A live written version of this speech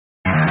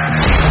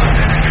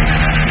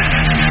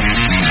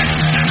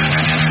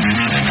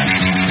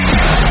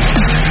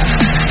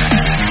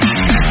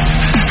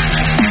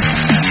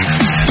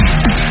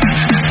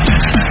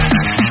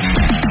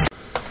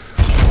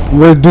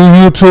What do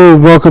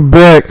YouTube? Welcome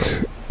back.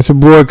 It's your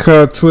boy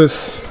Kyle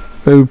Twist.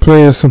 They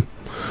playing some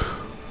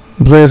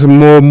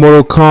more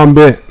Mortal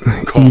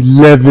Kombat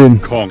 11.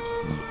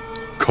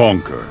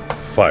 Conquer,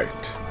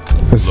 fight.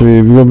 Let's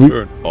see. We're gonna be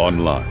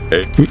online.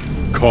 We're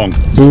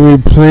gonna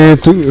be playing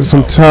through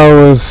some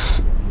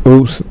towers.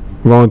 Oops,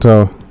 wrong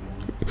tower.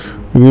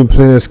 We're gonna be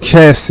playing as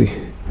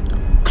Cassie.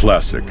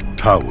 Classic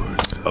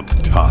Towers of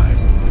Time.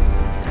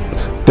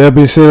 That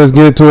being said, let's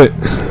get into it.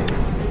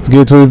 Let's get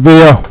into the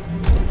video.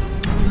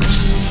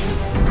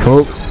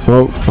 Oh,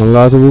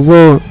 unlock the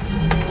reward.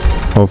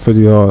 Oh,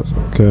 50 hearts.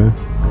 Okay.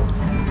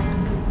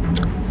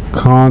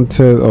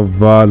 Contest of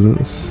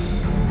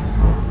violence.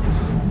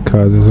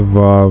 Cause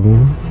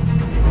survival.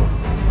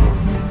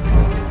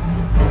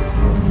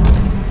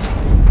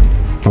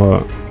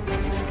 Alright.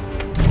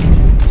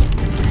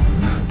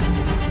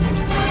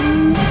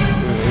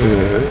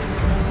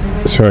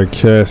 Let's try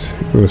Cassie.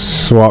 We'll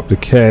swap the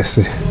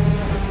Cassie.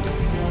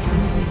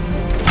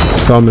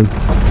 Summon.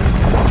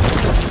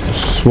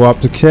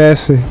 Swap the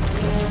Cassie.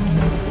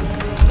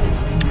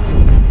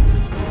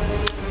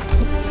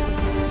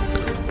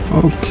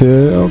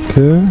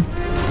 Okay.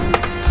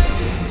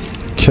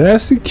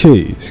 Cassie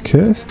Cage.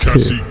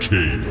 Cassie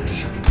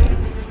Cage.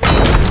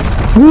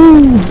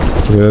 Woo!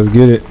 Okay, let's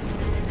get it.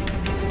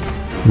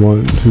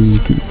 1, 2,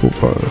 3, 4,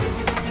 5.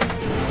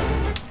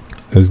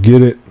 Let's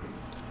get it.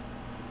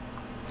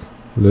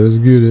 Let's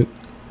get it.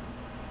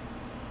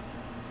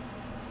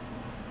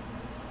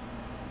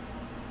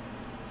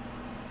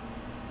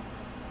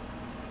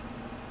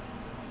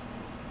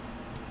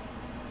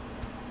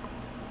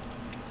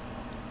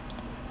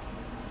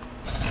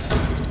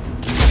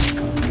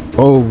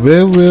 Oh,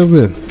 well.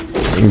 You're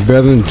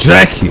better than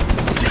Jackie.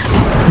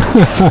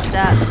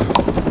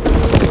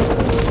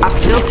 I'm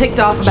still ticked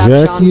off about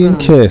Jackie and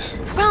Cass.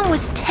 Prom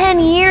was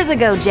 10 years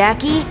ago,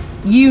 Jackie.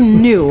 You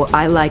knew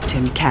I liked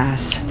him,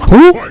 Cass.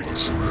 Who?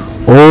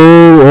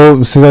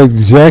 Oh, see, like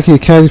Jackie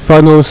and Cassie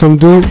fighting over some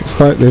dude?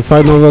 They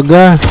fighting over a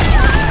guy?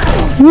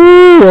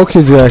 Woo,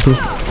 okay, Jackie.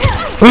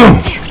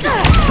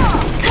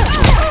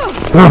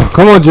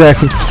 Come on,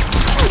 Jackie.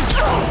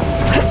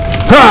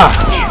 Ha!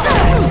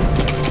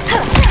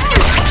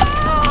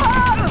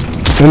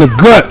 In the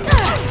gut.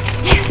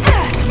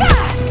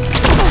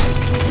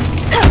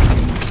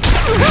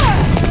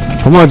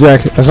 Come on,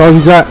 Jackie. That's all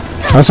you got.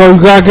 That's all you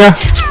got, guy.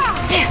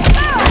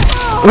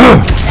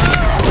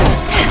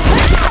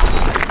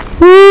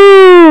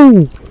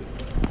 Woo!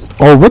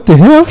 Oh, what the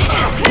hell?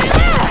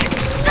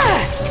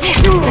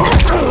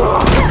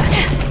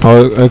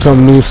 Oh, there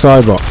comes a new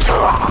sidebar.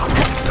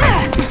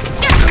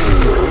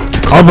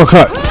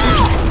 Uppercut.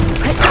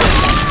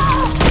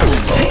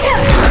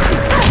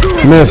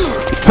 Miss.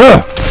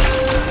 Huh.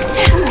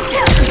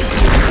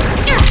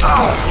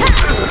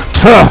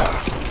 Huh.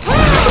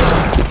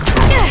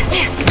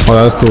 Oh,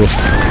 that's cool.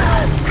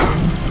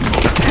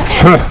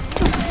 Huh.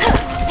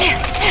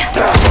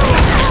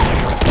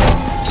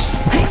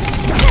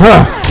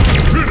 Huh.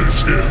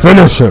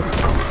 Finish him.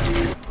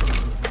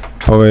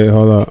 Oh wait,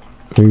 hold up.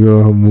 We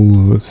go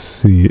move. Let's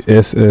see.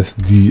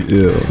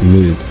 SSDL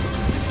mid.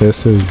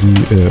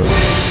 SSDL.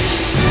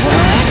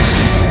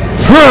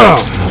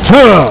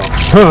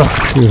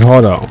 It's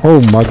hard out.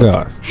 Oh my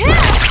god.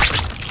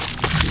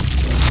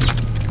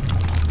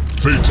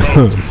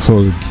 Fatality.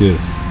 For the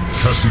kiss.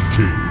 Cassie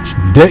Cage.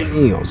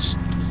 Damn.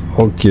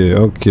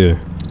 Okay.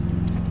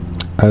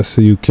 I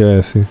see you,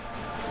 Cassie.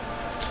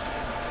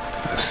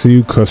 I see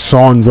you,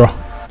 Cassandra.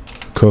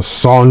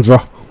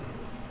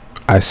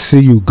 I see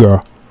you,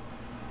 girl.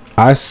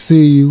 I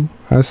see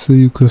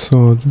you,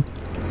 Cassandra.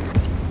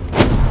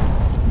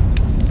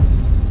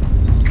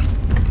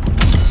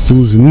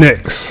 Who's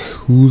next?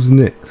 Who's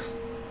next?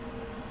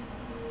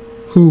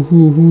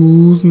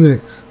 Who's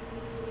next?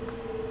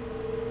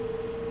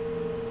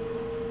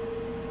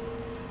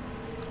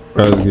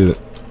 Let's get it.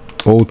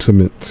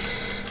 Ultimate.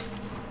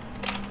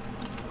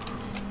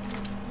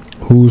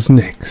 Who's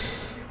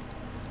next?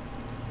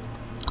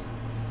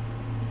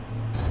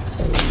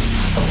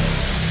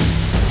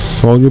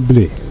 Sonya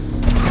Blade.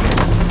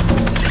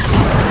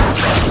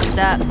 What's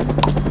up?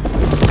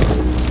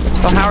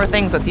 So how are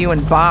things with you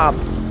and Bob?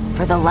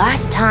 For the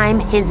last time,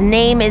 his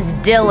name is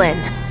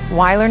Dylan.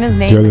 Why learn his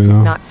name if he's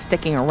not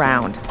sticking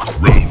around?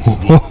 Fight.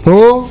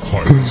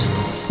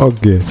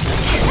 Okay.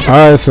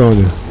 Alright,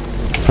 Sonya.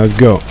 Let's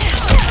go.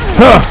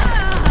 Huh.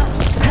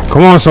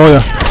 Come on,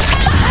 Sonya.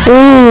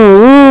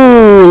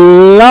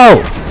 Ooh,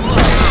 low.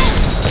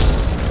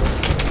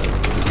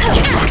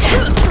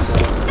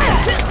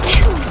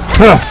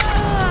 Huh.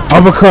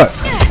 Uppercut.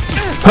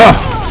 Huh.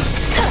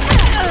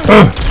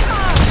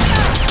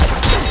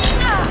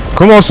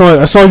 Come on, Sonya.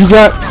 That's all you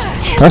got?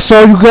 That's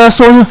all you got,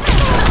 Sonya?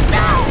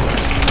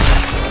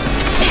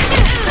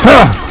 Ha!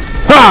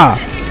 Ha!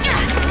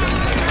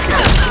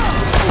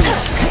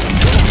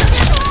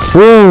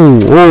 Oh,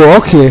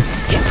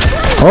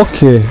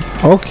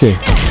 okay.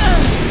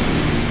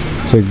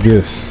 Take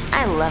this.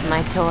 I love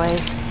my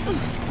toys.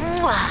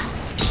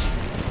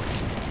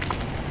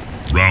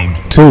 Round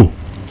 2.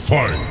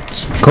 Fight.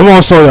 Come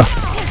on, Sonya.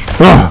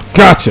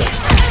 Gotcha.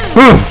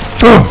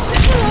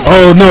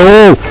 Oh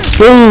no!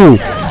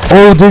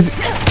 Oh!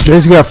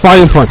 This got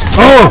fire punch.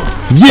 Oh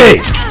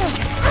yeah!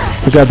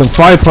 I got them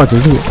fire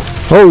punches.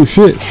 Oh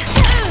shit!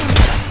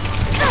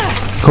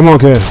 Come on,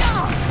 Cass.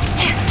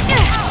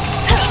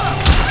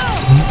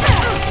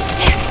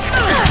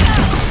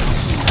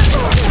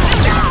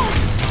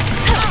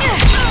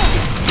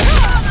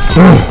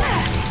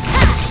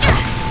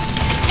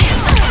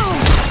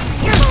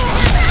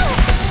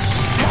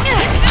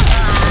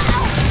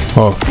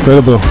 Oh,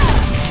 incredible.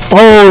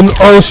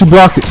 Oh, she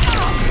blocked it.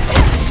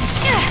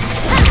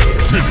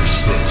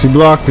 She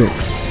blocked it.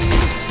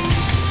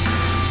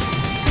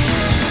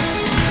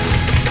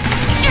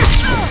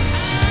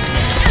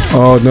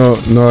 Oh, no,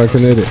 I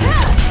can hit it.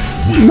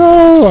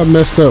 No, I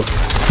messed up.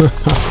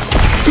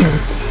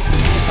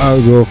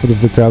 I'll go for the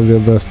fatality. I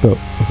messed up.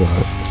 That's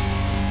alright.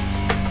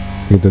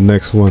 Get the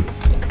next one.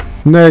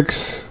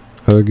 Next.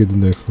 I'll get the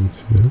next one.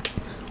 Shit.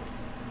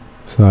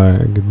 Sorry,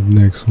 I get the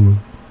next one.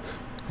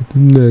 Get the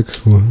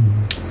next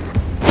one.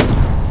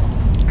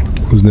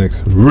 Who's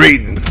next?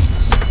 Raiden.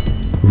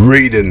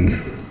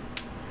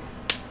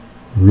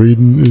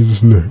 Raiden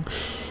is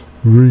next.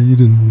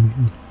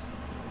 Raiden.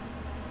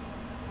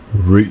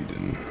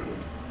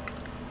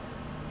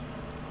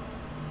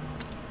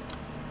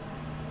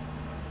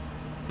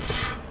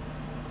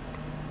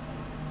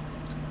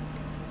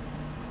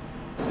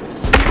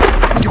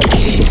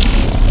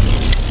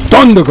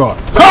 Thunder God!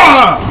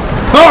 Ha!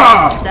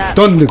 Ha!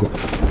 Thunder God!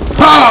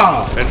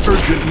 Ha! An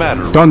urgent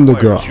matter Thunder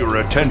requires God. your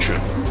attention.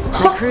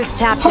 The crew's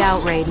tapped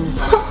out, Raiden.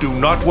 Do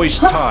not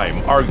waste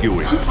time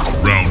arguing.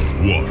 Round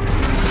 1.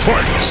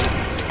 Fight!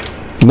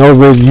 No,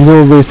 Raiden, you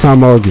don't waste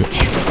time arguing.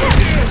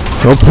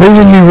 Don't play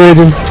with me,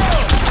 Raiden.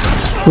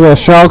 You got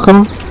Shao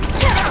Kahn?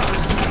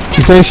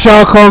 You think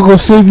Shao Kahn gonna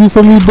save you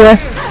from me, bruh?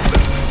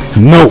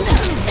 No.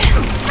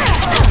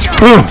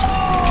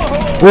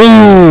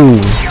 Ooh.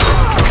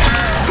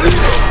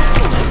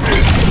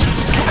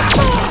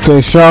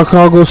 Think Shao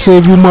Kahn gonna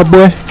save you, my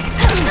boy?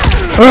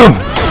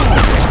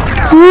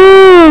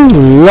 Ooh,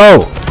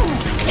 low.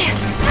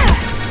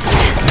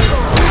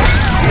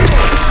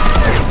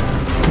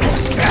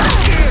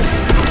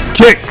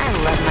 Kick.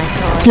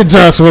 Get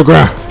down to the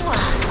ground.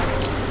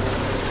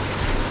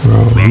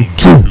 Round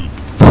 2.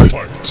 Fight.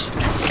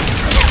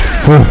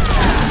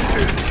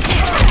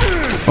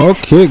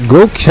 Okay,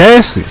 go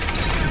Cassie.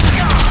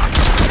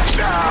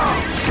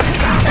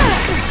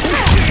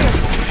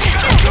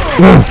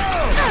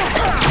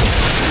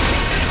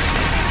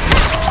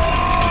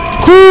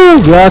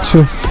 Cool,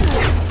 gotcha.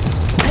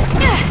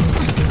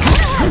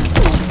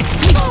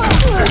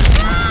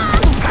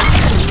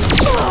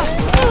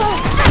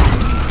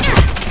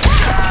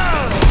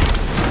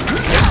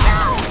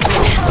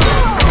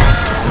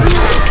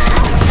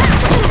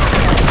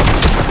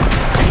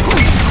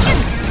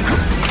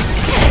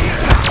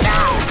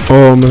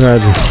 Oh, I'm gonna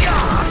have you.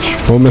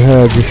 I'm gonna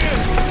have you.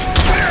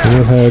 I'm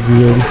gonna have you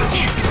ready.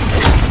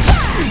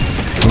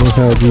 I'm gonna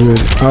have you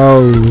ready.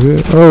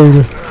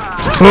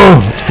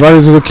 Oh, right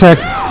into the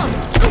cactus.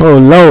 Oh,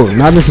 Lord,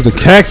 not into the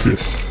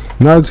cactus.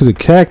 Not into the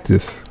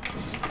cactus.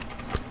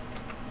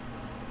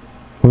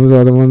 What was the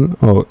other one?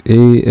 Oh,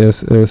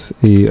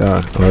 ASSEI.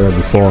 Oh, that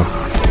before.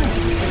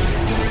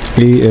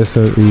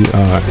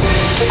 ASSEI.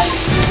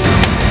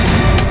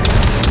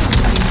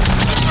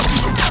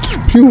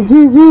 Pew,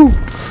 pew, pew.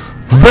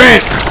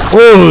 Bam!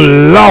 Oh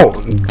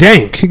Lord!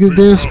 Damn! Kick his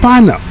damn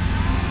spine up.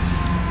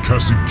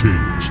 Cassie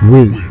Cage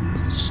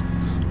wins.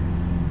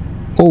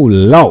 Oh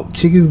Lord!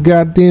 Kick his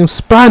goddamn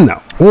spine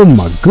up. Oh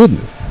my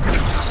goodness!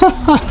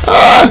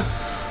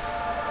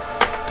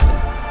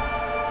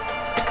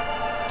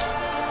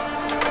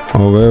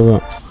 Oh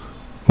whatever.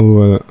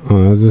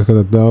 Oh, I just got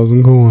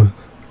 1,000 coins.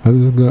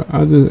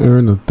 I just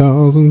earned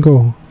 1,000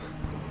 coins.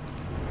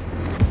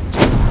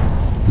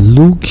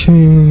 Liu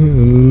Kang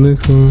and the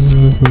next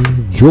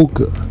one,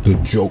 Joker. The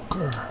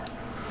Joker.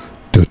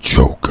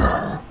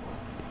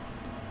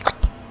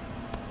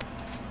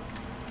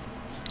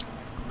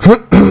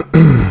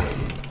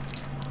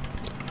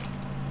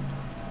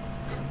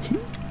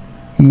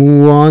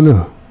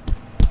 Moana.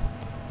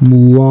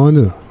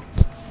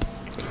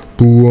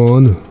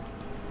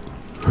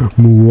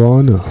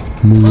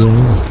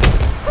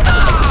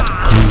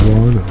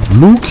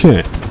 Liu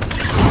Kang.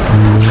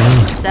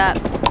 What's up?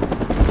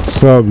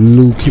 Sub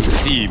Liu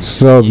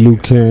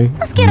Kang.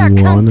 Let's get our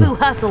kung fu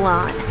hustle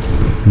on.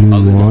 A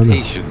little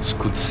patience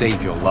could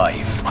save your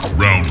life.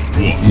 Round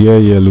 1. Yeah,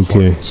 Liu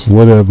Kang.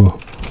 Whatever.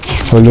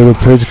 A little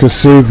patience could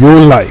save your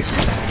life.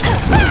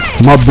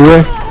 My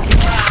boy.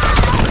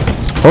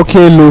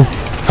 Okay, Lou.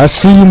 I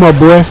see you, my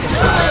boy.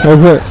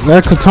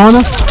 That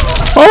katana?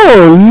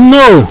 Oh,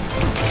 no.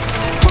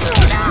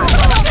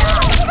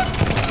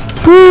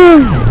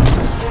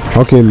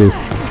 Okay, Lou.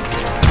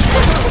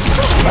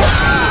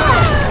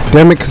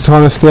 Damn it,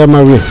 katana, stay out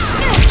my way.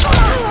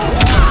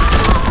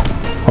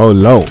 Oh,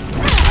 low.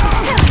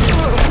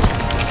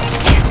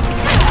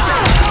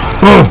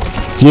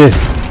 Yeah.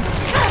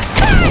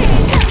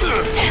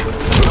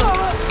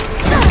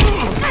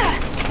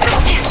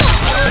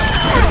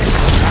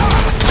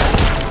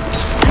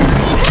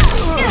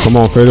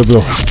 Come on, fatal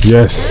blow.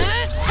 Yes.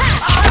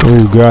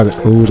 Oh, got it.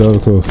 Oh, that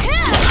was close.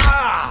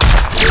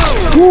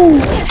 Woo.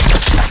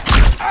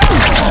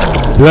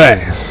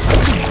 Blast.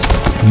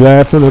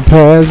 Blast from the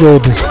past,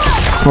 baby.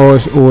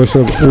 Oh, it's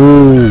up.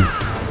 Oh.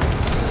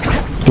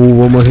 Oh,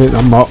 one more hit.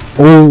 I'm out.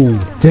 Oh,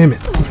 damn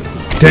it.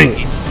 Dang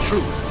it.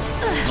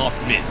 Not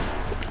myth.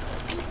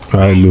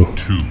 Alright, Lou.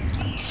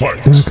 Fight.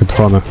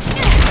 Katana.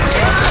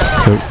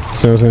 Okay,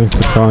 see what I'm saying?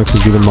 Katana can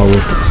get in my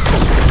way.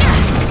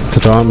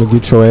 Katana, I'm gonna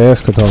get your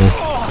ass,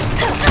 Katana.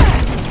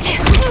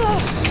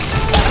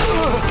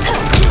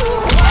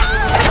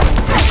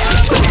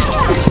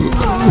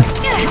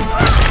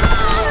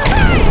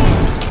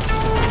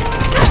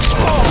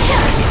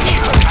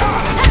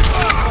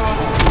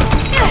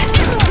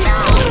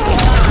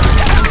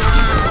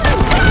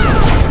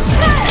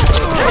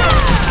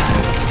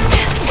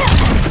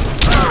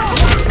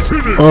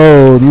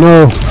 Oh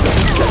no!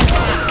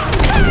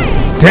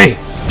 Dang!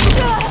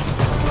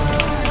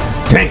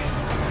 Dang!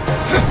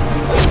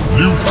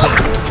 New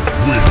Type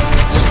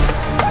wins.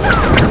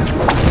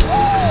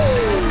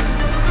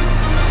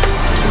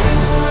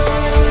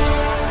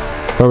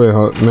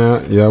 Alright, man.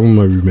 Yeah, I want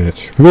my rematch.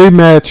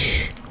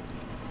 Rematch!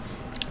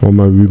 I want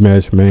my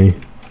rematch, man.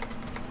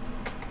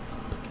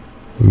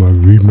 My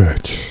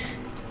rematch.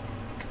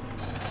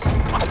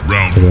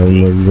 Round Yeah, I want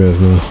my rematch,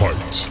 man.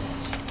 fight.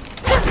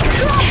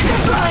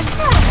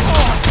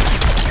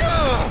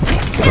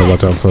 Oh,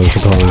 watch out for the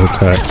Katana's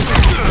attack.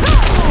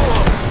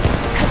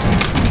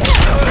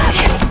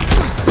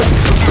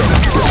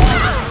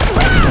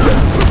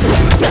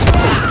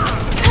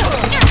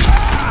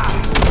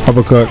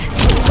 Uppercut.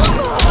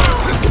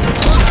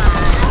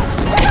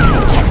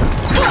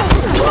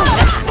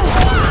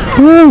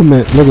 Oh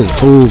man, look at it.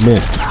 Oh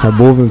man. I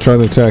both of them trying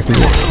to attack me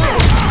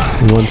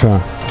at one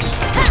time.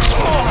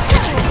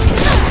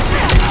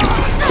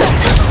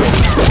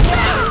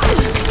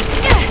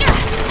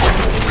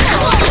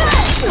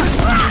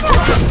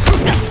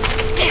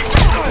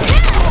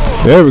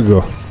 There we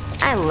go.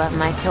 I love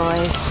my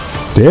toys.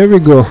 There we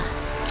go.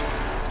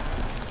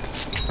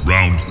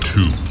 Round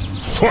 2.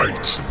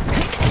 Fight.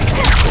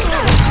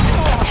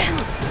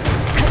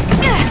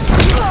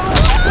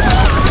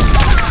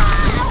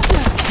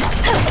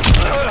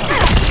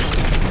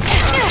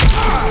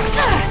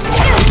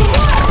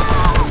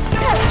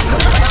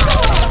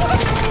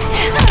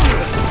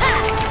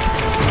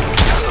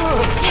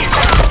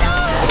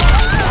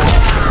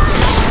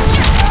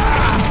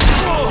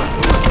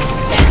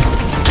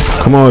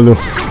 Come on, Lou.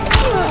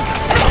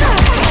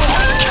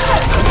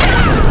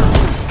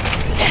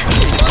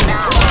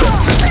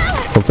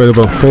 Oh, fatal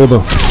blow.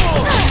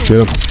 Get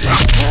him.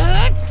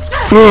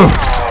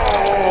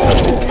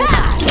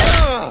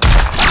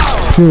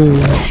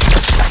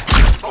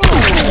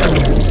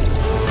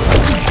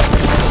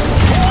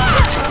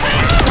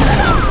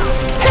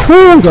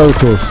 That was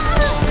close.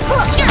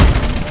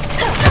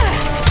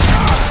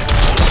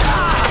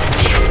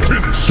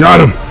 Got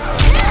him.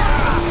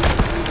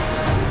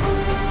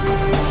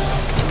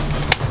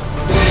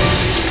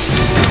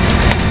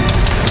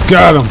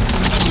 Got him.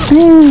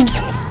 Woo.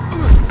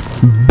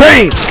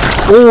 Bang!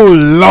 Oh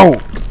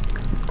Lord!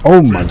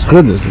 Oh my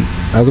goodness!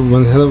 That's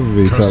one hell of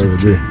a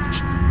fatality right Cassie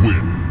Cage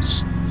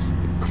wins.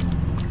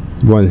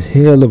 One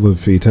hell of a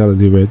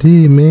fatality right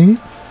there, man.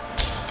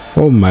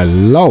 Oh my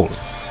Lord!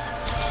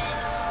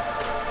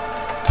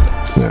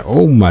 Yeah,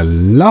 oh my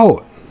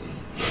Lord!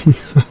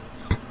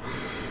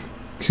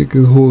 Kick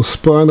his whole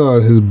spine out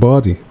of his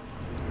body.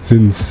 It's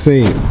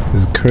insane.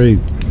 It's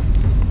crazy.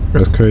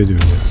 That's crazy,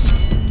 man.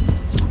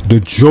 The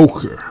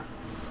Joker.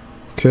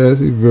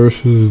 Cassie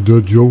versus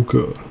the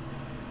Joker.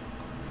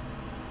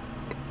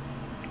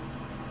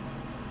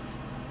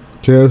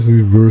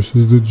 Cassie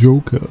versus the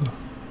Joker.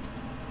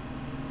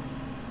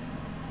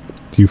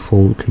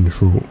 Default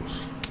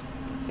controls.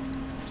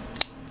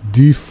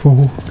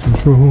 Default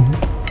control.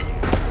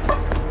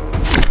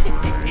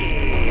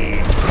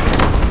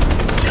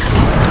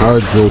 Our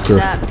Joker.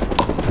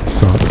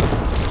 Stop.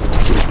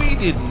 We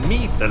didn't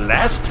meet the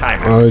last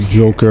time. Our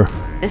Joker.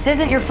 This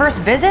isn't your first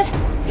visit?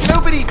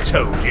 Nobody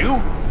told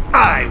you.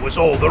 I was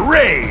all the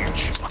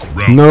rage.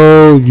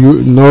 No,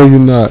 you're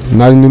not.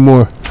 Not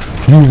anymore.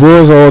 You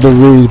was all the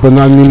rage, but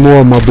not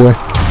anymore, my boy.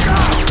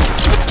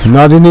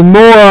 Not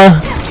anymore.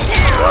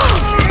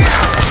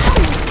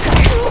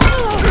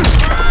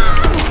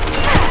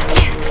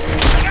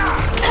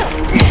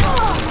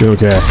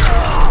 Okay.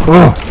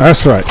 Oh,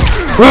 that's right.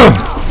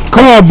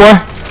 Come on, boy.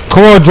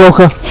 Come on,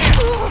 Joker.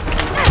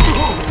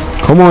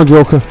 Come on,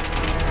 Joker.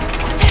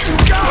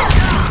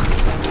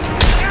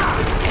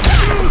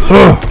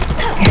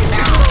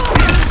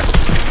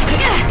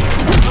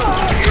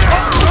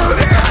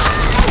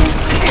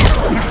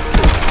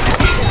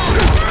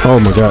 Oh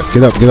my God.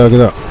 Get up, get up,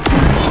 get up.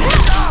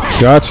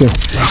 Gotcha.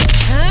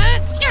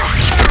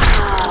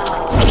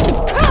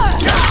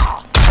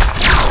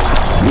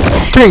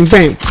 Bang,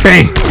 bang,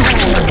 bang.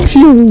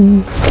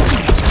 Pew.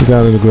 Get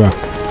out of the ground.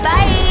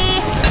 Bye.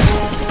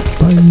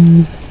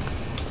 Bye.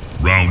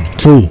 Round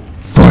 2.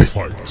 Fight.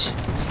 Fight.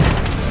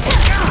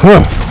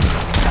 Huh.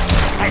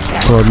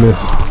 Oh, I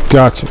missed.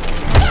 Gotcha.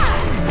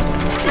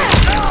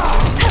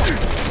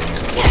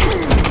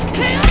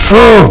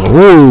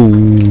 Oh,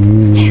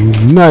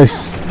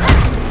 nice.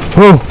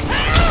 Oh.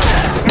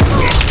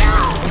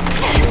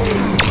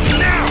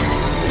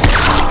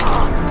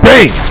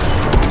 Bang!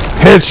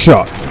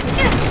 Headshot.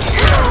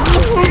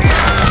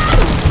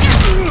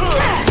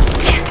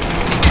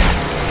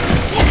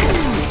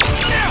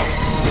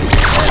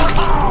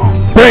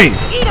 Bang!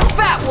 Eat a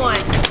fat one.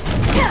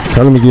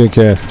 Tell him again,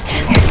 Cass.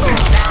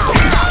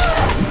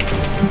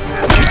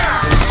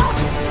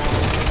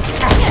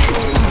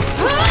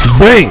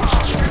 Bang!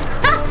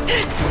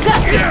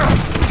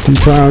 Two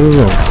times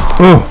in a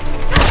row.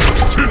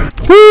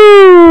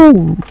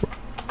 Woo!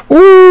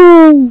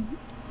 Ooh!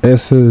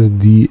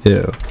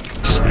 SSDL.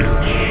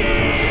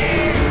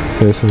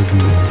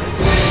 SSDL.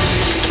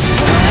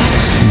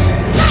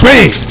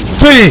 Bang!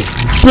 Bang!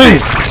 Bang!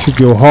 Should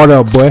go hard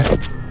out, boy.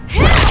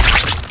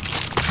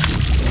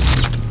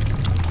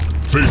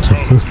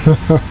 Fatality.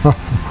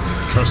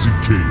 Cassie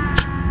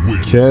Cage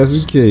wins.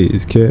 Cassie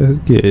Cage. Cassie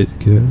Cage. Cassie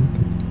Cage.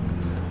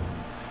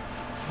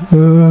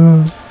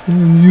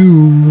 And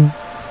you.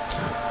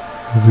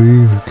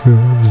 These are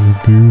kind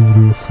of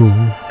beautiful.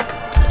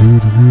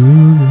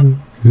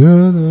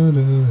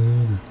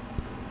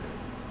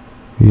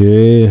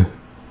 Yeah.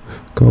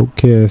 Go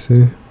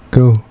Cassie.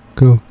 Go.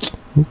 Go.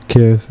 Go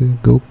Cassie.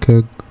 Go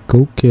Cassie.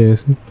 Go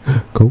Cassie.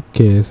 Go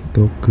Cassie.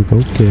 Go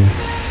Cassie.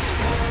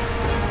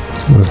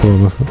 Let's go.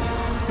 Let's go.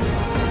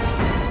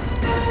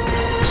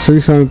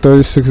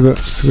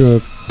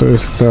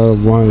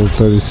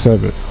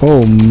 636,137.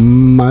 Oh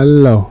my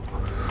lord.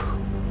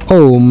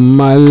 Oh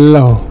my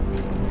lord.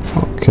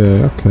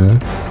 Okay.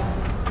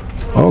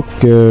 Oh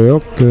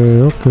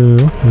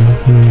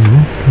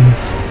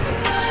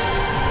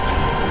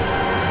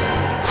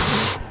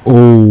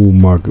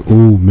my god.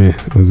 Oh man.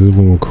 Is this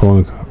one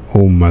crawling?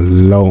 Oh my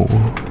lord.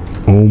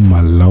 Oh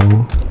my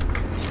lord.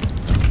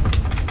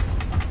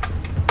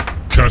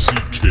 Cassie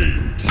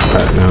Cage.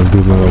 Alright, now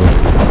do another one.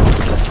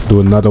 Do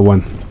another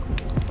one.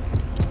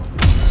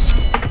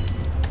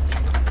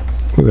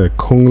 What's that?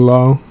 Kung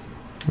Lao?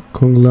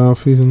 Kung Lao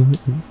feature?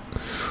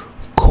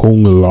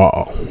 Kung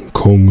Lao.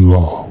 Kung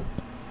Lao.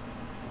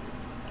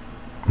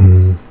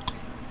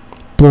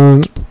 Bang.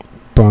 Bang.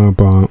 Bang.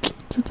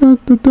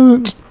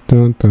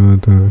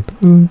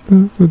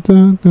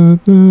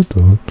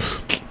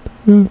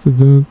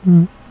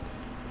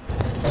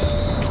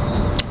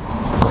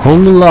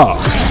 Kung Lao.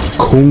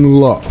 Kung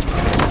Lao.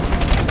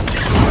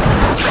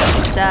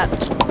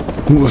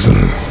 What's up?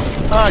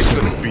 I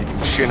could have beaten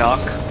Shinnok.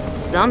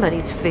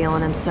 Somebody's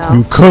feeling himself.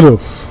 You could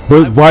have,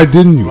 but why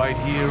didn't you? Right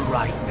here,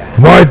 right now.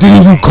 Why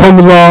didn't you, Kung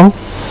Lao?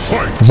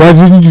 Why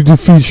didn't you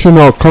defeat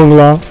Shinnok, Kung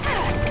Lao?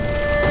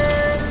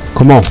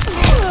 Come on.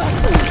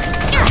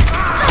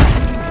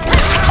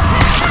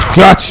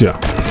 Gotcha.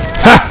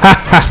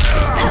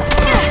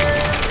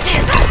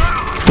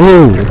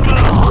 Ooh.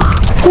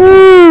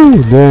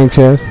 Ooh. Damn,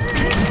 Cass.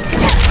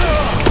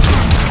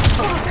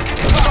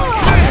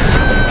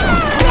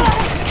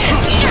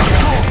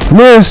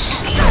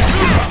 Miss.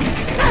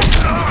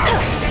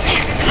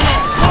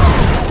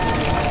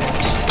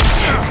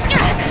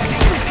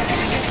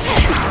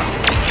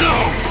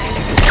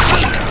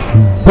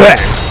 Back.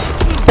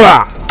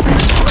 Bah.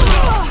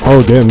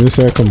 Oh damn, this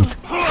air coming.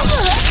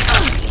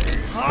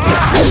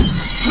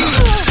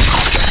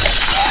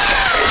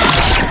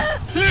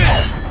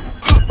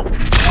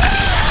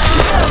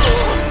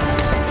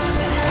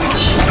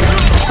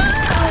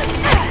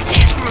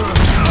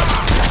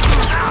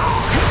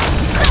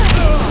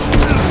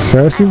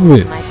 Cassie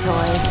wins. My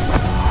toys.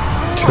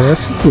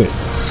 Cassie wins.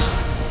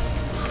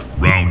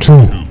 Round 2.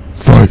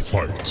 Fight.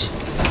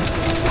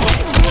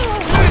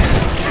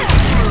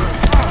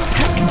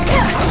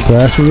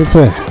 Bash in the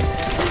pit.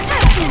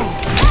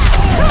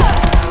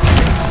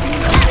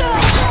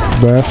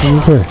 Bash in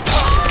the pit.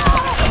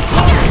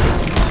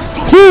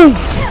 Woo!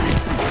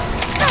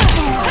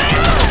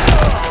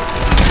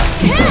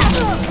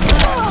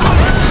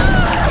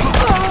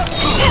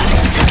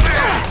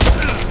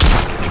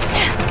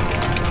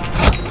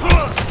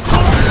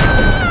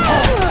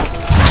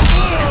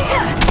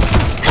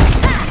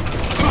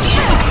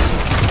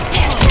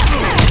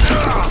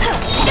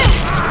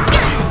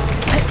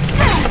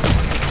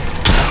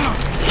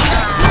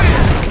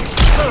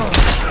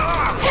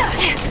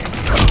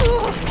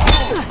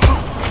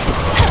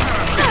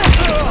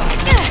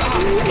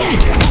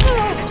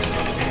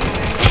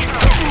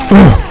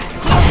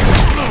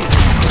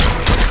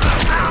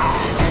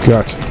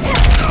 Gotcha.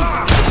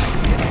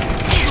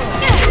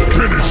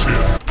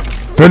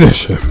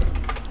 Finish him.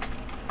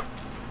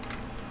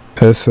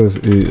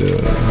 SSE.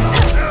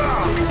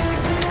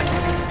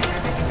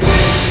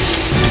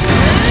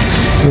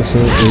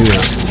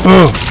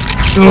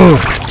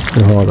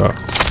 Hold up.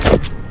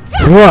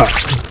 What?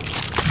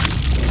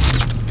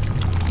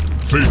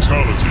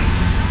 Fatality.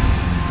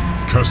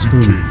 Cassie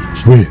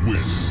Cage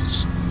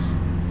wins.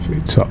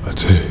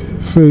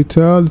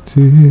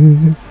 Fatality.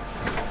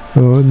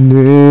 Oh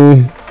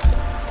no.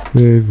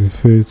 Baby,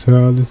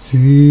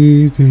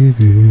 fatality,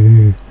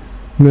 baby.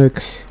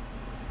 Next.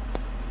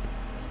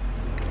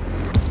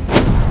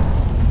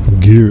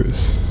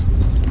 Gears.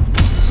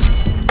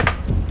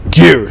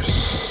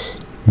 Gears.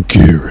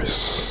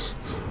 Gears.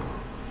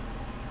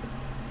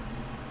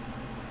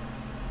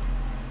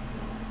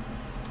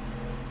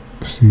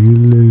 See you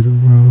later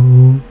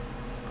on.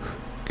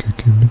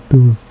 Kicking me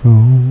through the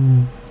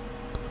phone.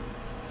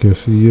 Guess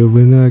see you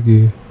when I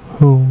get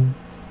home.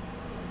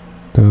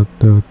 Da,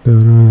 da, da, da,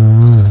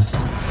 da.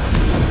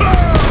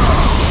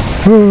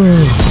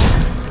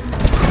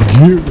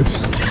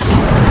 Gears.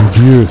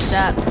 Gears.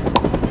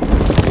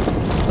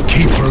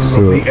 Keeper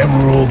of the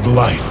Emerald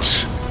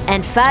Light.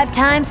 And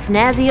 5-time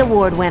Snazzy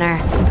Award winner.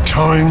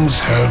 Times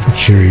have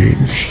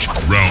changed.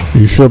 Round.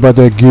 You sure about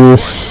that,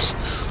 Gears?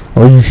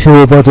 Are you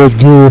sure about that,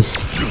 Gears?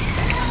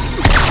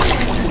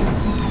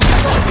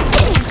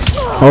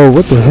 Oh,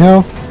 what the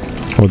hell?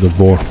 Oh, the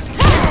boar.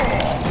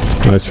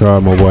 I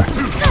tried my way.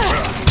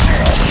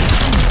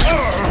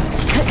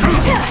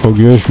 Oh,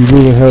 Gears, you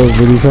really have it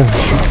really fast.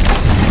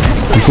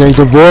 You think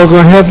the boar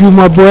gonna help you,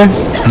 my boy?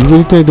 You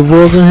really think the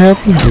boar gonna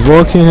help you? The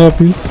boar can't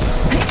help you.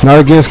 Not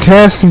against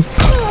Cassie.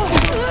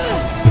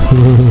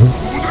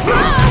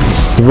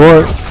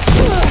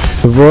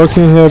 The boar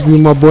can't help you,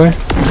 my boy.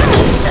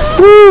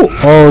 Woo!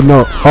 Oh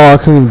no! Oh, I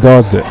couldn't even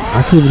dodge it.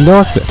 I couldn't even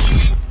dodge it.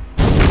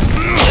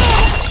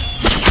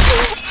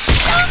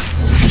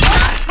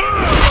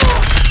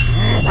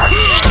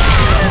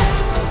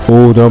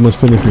 Oh, that almost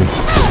finished me.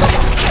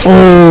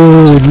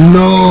 Oh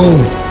no!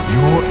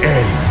 Your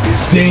end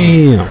is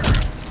damn!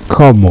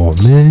 Come on,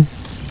 man.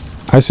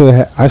 I should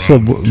have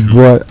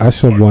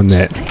won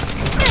that.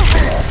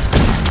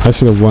 I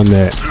should have won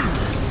that.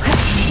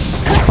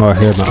 Oh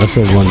hell no! I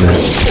should have won that.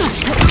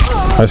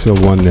 I should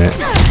have won that.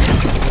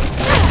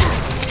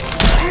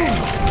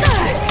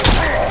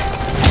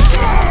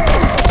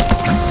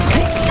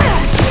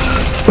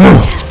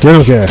 Get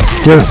him, guys.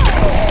 Get him.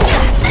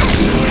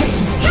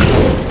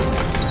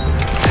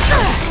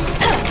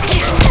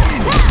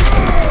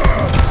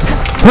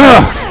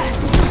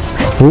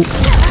 Oop.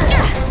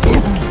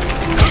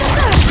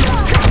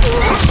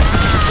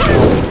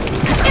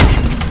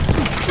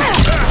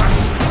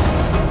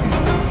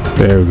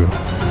 There we go.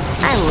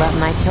 I love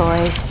my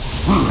toys.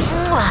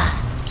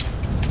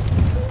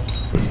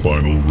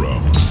 final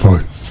round.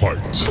 Fight.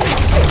 Fight.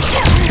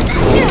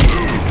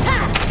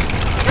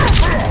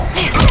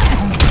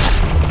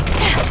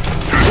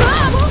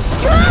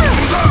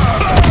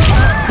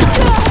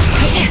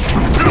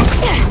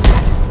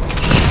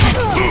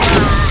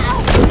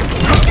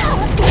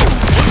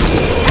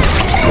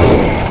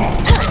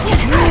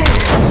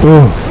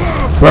 Oh,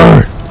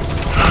 burn.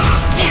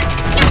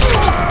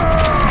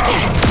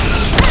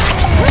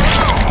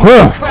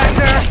 Huh.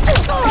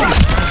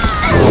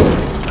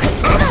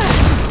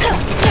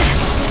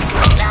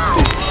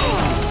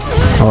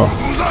 Oh.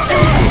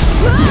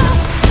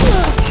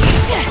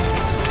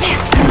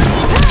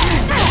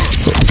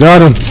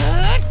 Got him.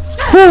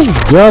 Woo,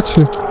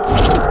 gotcha.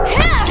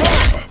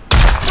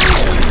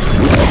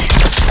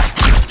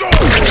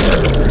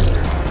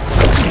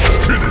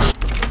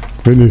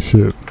 Finish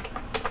it.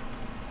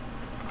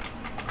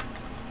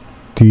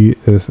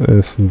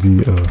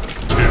 DSSDR.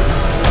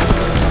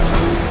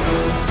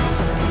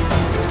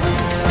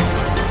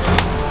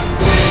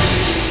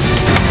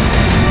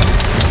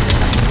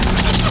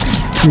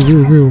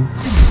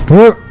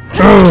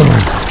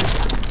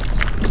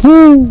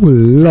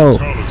 Low.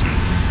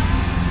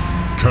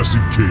 Cassie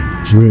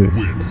Cage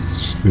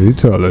wins.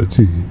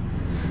 Fatality.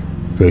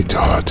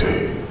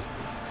 Fatality.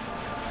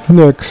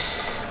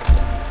 Next.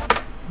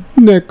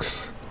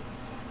 Next.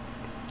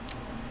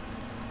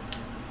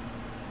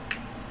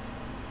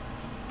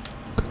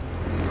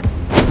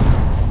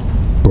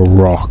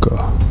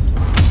 Baraka.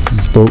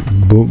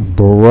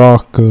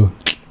 Baraka.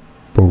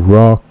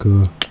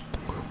 Baraka.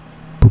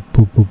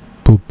 Baraka.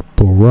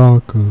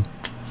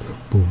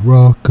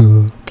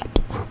 Baraka.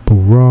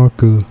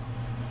 Baraka.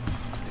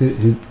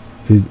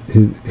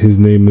 His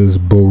name is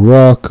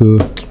Baraka.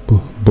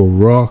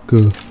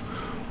 Baraka.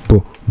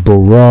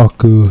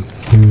 Baraka.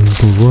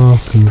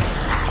 Baraka.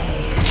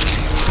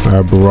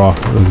 Alright,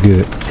 Baraka. Let's get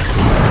it.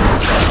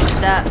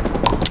 What's up?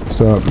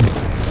 What's up?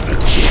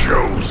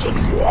 Chosen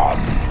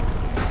one.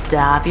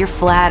 Stop, you're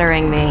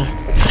flattering me.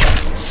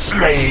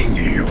 Slaying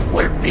you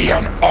will be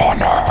an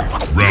honor.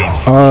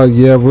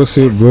 Yeah, we'll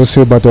see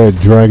about that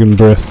dragon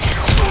breath.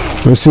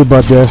 We'll see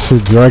about that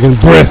shit, dragon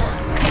breath.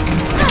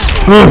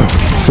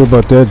 See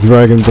about that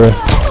dragon breath.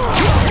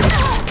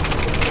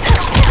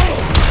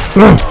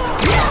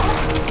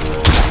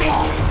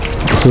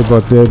 See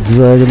about that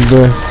dragon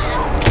breath.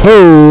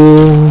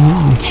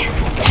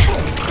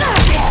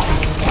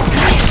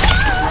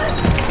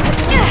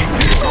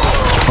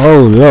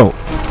 Oh no.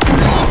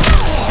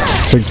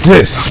 Take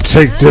this.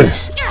 Take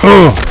this.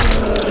 Go.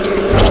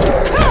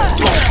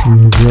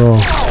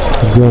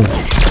 Go.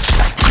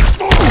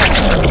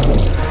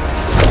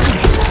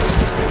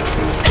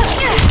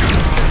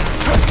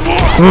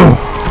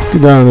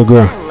 Get down on the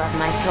ground. I love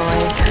my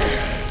toys.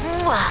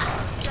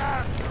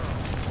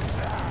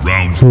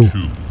 Round 2.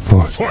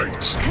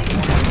 Fight.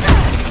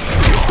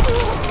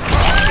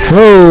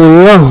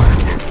 Oh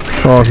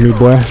Lord. Off me,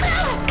 boy.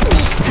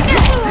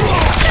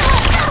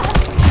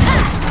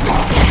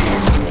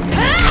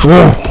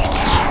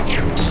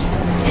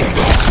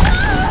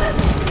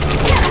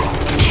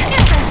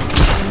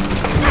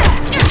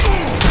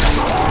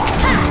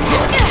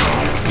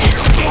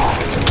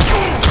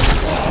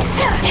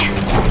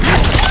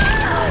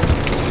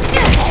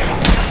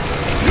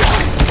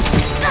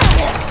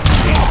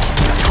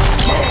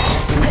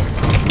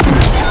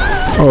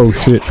 Oh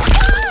shit.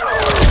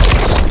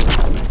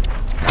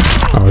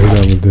 Oh, he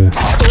got me there.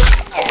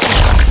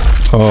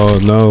 Oh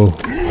no.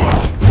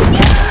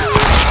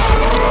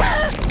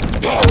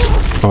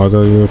 Oh, I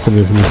thought you were gonna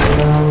finish me.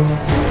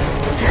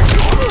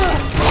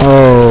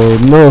 Oh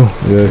no.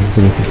 Yeah, he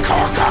finished me.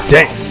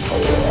 Dang.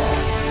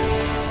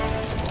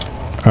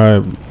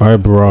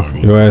 Alright, bro.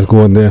 Your ass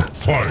going there.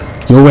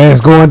 Your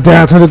ass going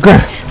down to the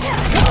ground.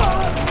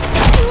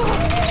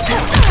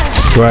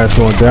 Your ass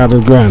going down to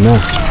the ground now.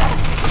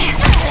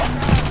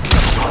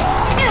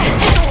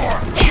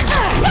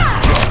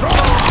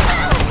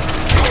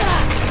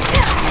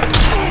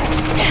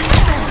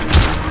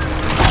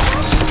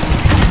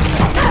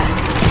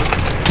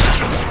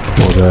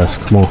 Ass,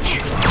 come on.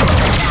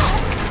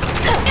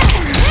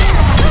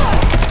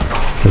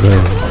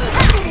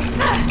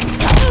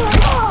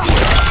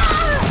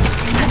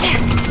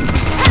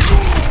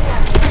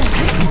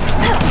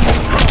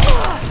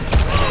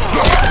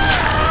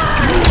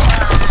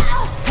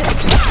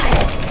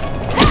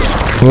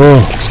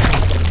 Oh.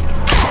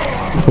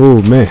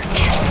 Oh man.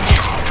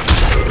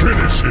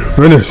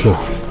 Finish her.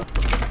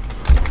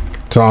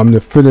 Time to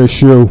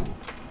finish you.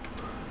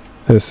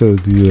 That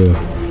says the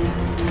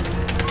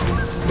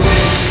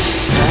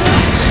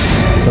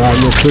time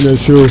to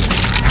finish you.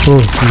 Oh,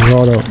 she's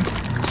hard up.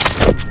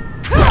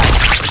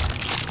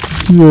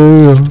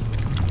 Yeah.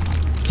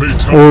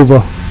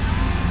 Over.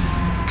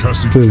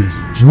 Cassie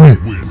Cage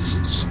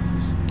wins.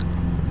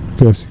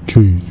 Cassie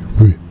Cage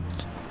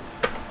wins.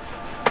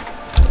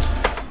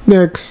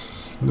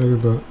 Next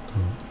battle.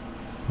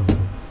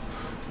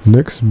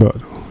 Next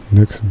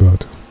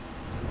battle.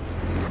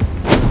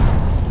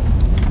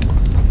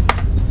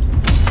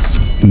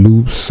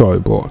 Noob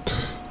Cybot.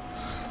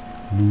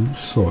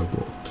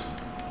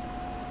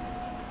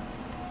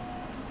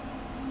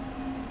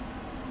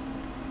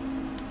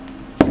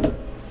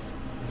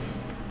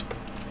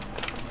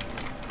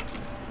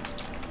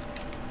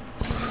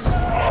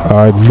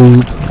 Alright,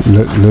 Noob,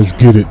 let's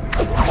get it.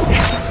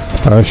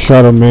 Alright,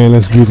 Shadow Man,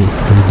 let's get it.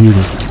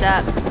 What's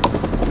up?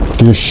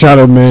 You're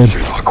Shadow Man.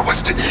 Luck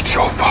was to eat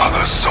your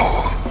father's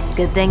soul.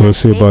 Good thing Let's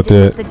see about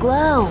that. The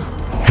glow.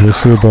 Let's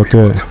see about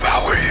that.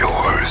 Devour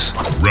yours.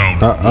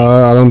 Round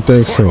I don't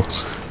think so.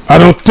 I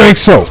don't think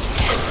so.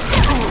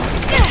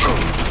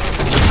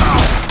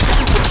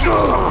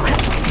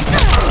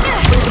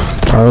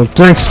 I don't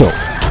think so.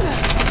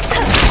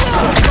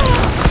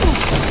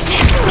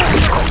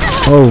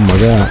 Oh my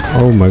god.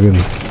 Oh my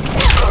goodness.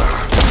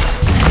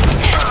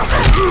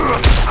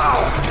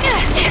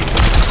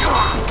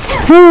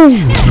 Woo.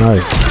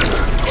 Nice.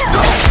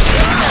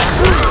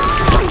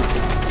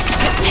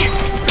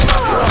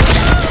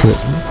 Shit.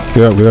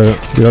 Get up, guys.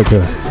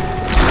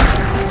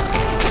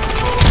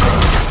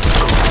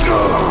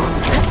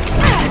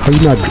 Oh,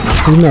 he's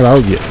not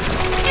out yet.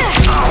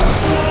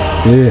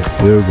 Yeah,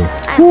 there we go.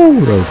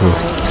 Woo, that was good.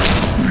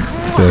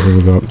 There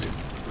we go.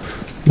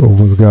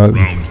 Almost got it.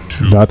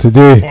 Not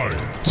today.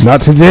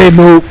 Not today,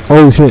 no.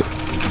 Oh shit.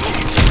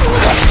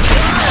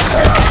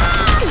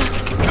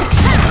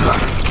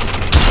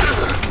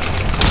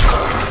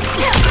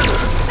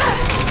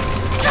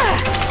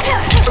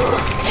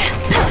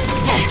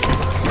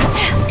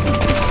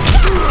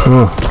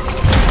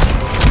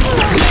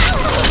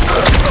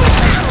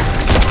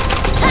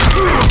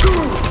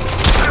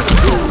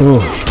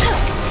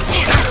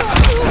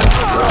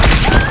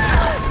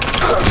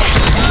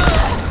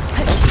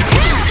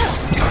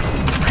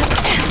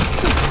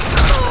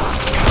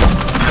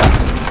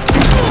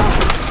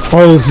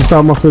 Oh, she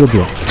stopped my fiddle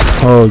blow.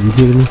 Oh, you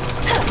kidding me?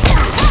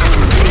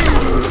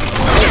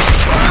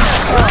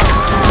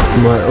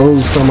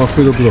 Stopped my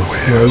fiddle blow.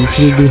 No, you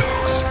kidding me?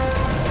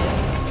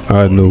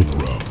 I know.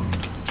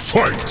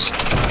 fight.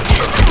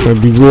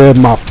 And beware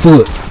my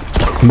foot.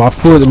 My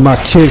foot and my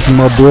kicks,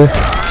 my boy.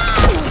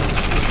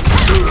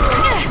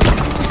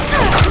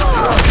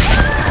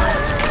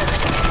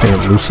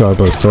 Damn, blue side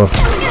by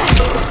stuff.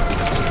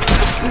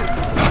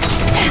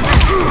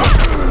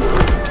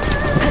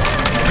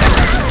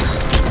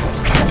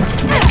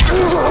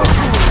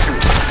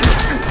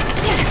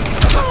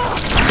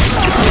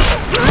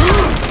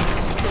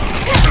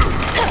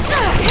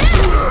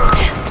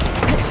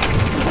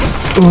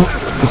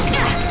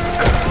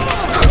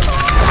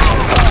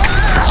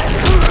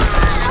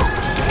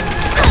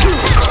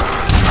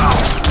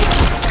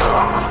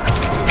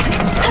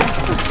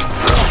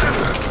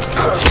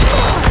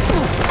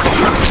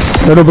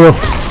 Hello, bro.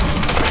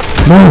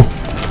 No.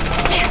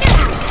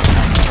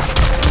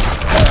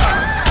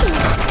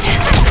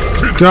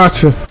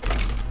 Gotcha.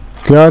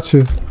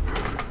 Gotcha.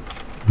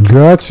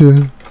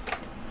 Gotcha.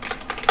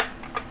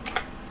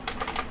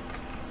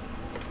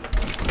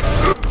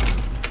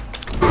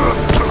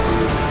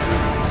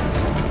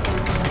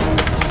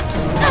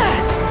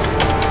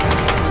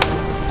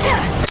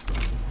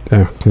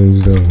 Damn, can't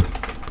use that one.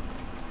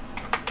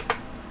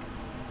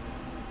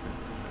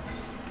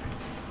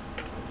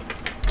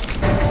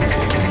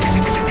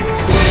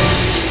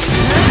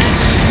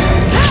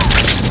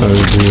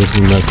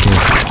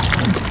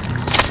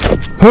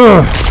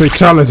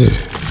 Fatality.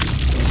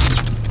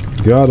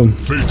 Got him.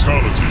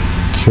 Fatality.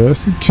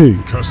 Cassie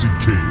Cage. Cassie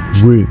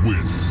Cage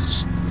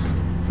wins.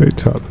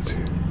 Fatality.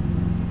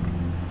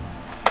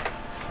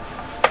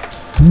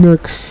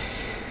 Next.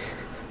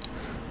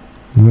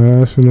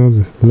 Last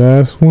one.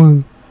 Last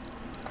one.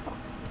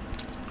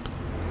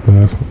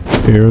 Last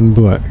one. Aaron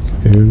Black.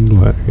 Aaron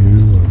Black.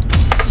 Aaron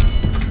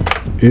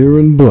Black.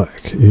 Aaron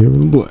Black.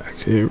 Aaron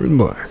Black. Aaron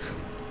Black.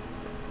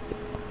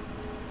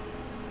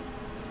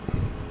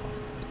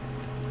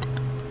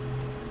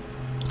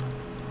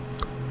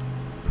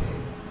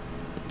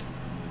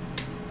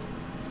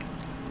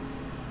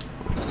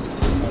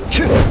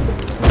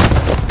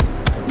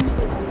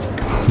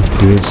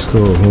 Dead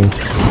skull, huh?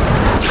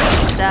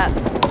 What's up?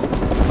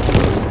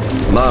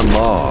 My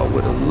ma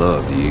would have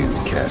loved you,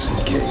 Cassie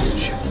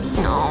Cage.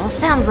 Oh,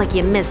 sounds like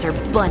you miss her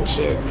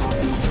bunches.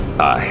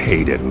 I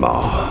hated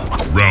Ma.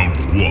 Round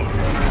 1.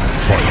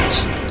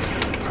 Fight.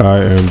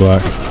 Alright, Aaron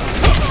Black.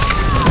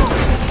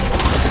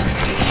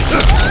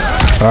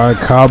 Alright,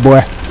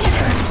 cowboy.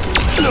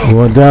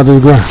 Going down to the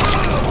ground.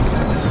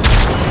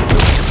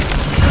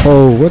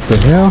 Oh, what the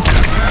hell?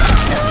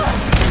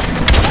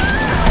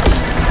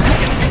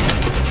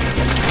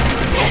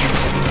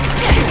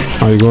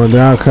 Are you going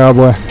down,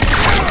 cowboy?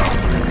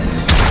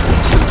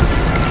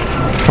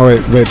 Oh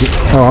wait, wait.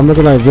 Oh, I'm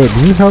looking like, wait,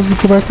 did he help you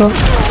go back up?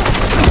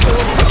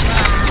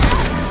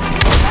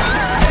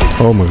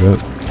 Oh my god.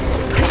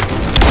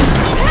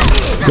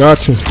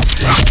 Gotcha.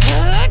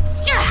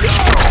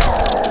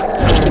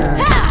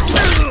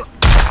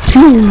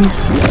 Pew!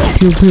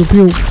 Pew, pew,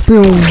 pew,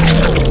 pew.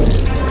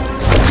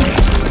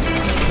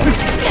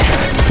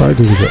 Try to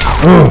do that.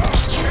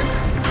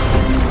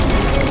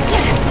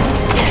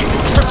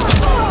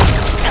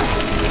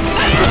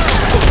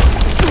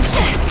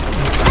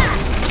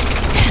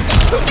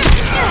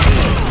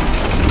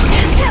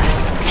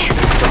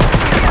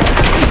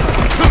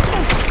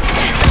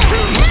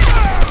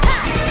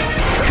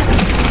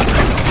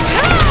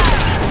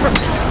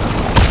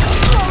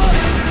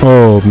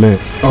 Oh man.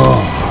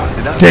 Oh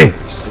dang.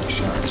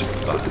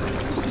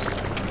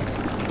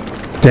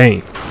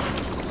 Dang.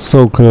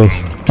 So close.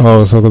 Oh, I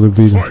was so close to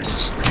beat him.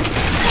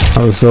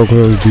 I was so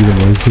close to beat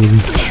him.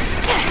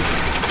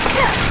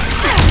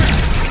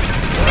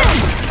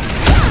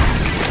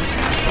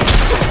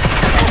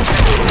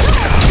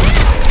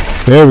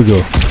 There we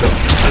go.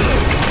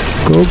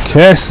 Go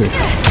Cassie.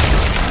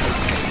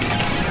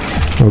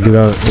 Oh, get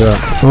out. Get out.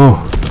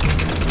 Oh.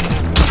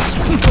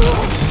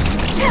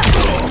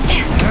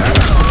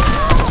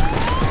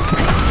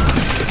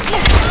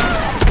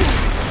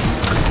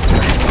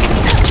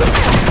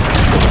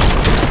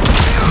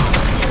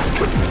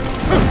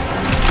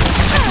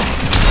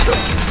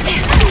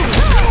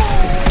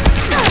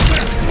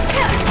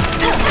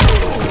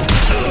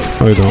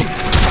 Oh, you don't.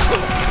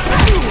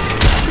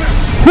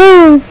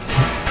 Woo!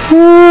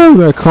 Woo!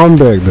 That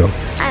comeback though.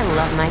 I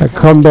love my That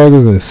comeback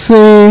is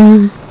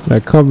insane.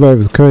 That comeback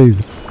is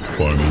crazy.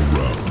 Final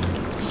round.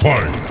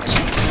 Fight.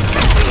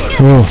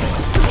 Oh.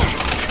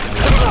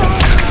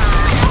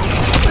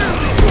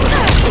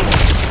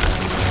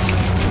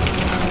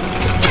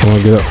 Come on,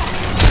 get up.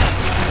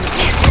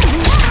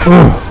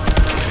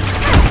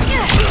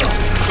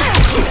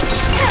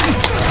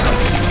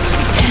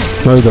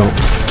 No, you don't.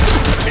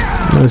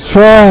 Let's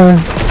try.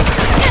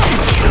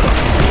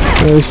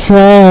 Let's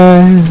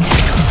try.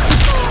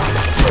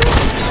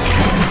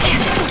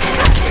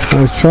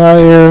 Let's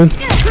try, Aaron.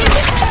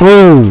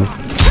 Oh.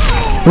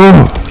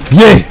 Oh.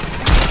 Yeah.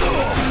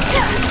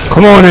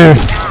 Come on, Aaron.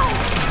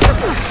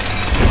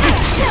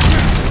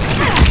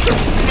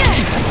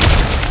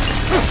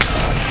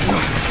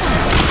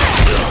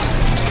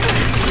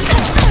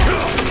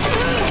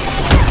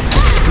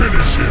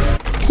 Finish him.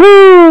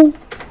 Woo.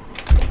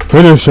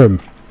 Finish him.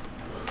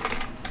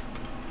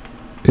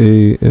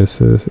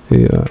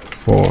 ASSAI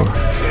 4.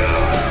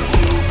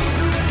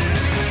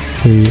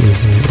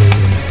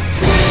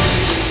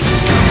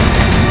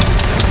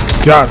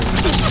 Got it.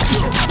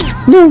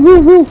 Woo, woo,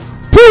 woo.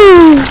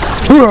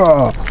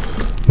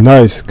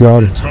 Nice,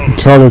 got it.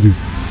 Fatality.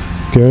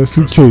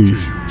 Cassie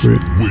Cage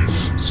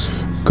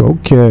wins. Go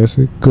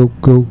Cassie. Go,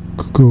 go,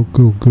 go,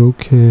 go, go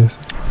Cassie.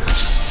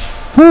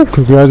 Woo,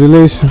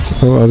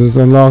 congratulations. Oh, I just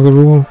unlocked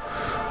everyone.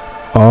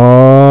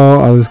 Oh,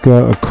 I just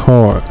got a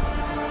card.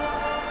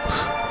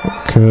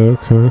 Okay.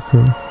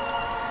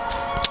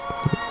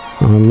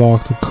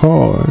 Unlock the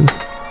card.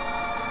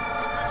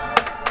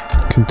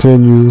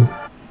 Continue.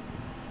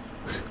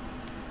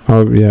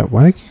 Oh yeah,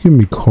 why did you give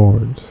me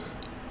cards?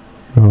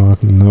 Oh, I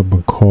can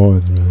number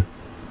cards, man.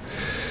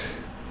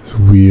 It's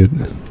weird.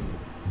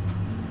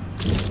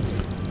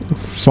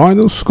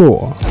 Final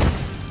score.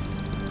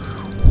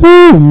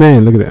 Woo,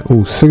 man, look at that.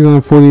 Oh,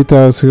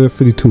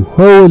 648,652.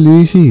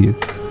 Holy shit.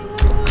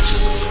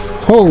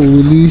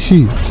 Holy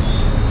shit.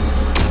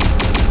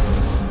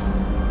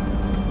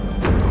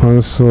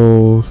 100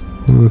 souls.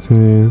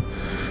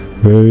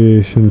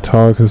 Variation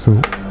targets.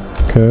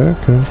 Okay.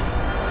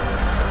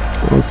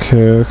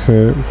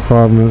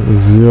 Requirement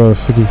 0 to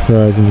 50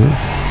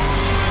 fragments.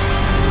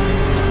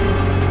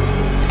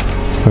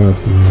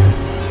 That's nice.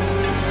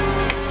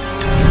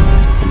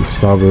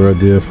 Stop it right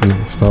there for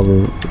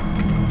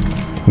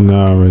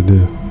now. Right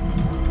there.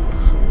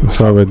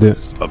 Stop right there.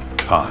 Of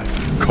time.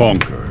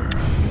 Conquer.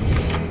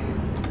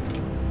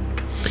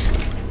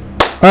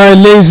 Alright,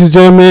 ladies and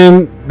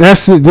gentlemen,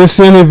 that's it. This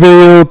is the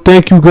video.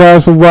 Thank you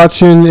guys for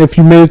watching. If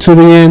you made it to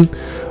the end,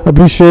 I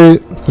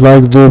appreciate it. If you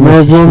like the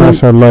video,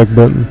 smash that like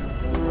button.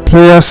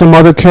 Play out some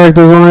other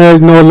characters on there.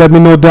 Let me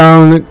know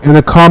down in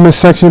the comment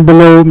section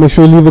below. Make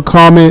sure you leave a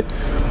comment.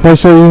 Make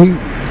sure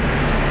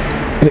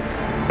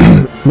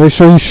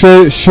you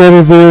share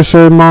the video.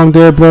 Share your mom,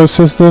 dad, brother,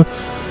 sister.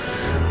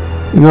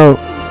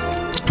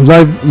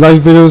 Like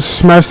videos.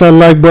 Smash that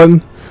like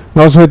button.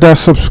 And also hit that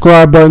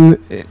subscribe button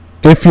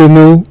if you're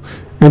new.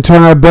 And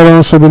turn that bell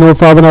on so we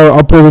notified when I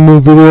upload a new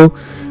video.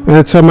 And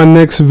until my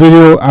next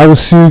video, I will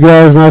see you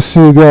guys when I see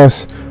you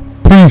guys.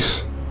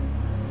 Peace.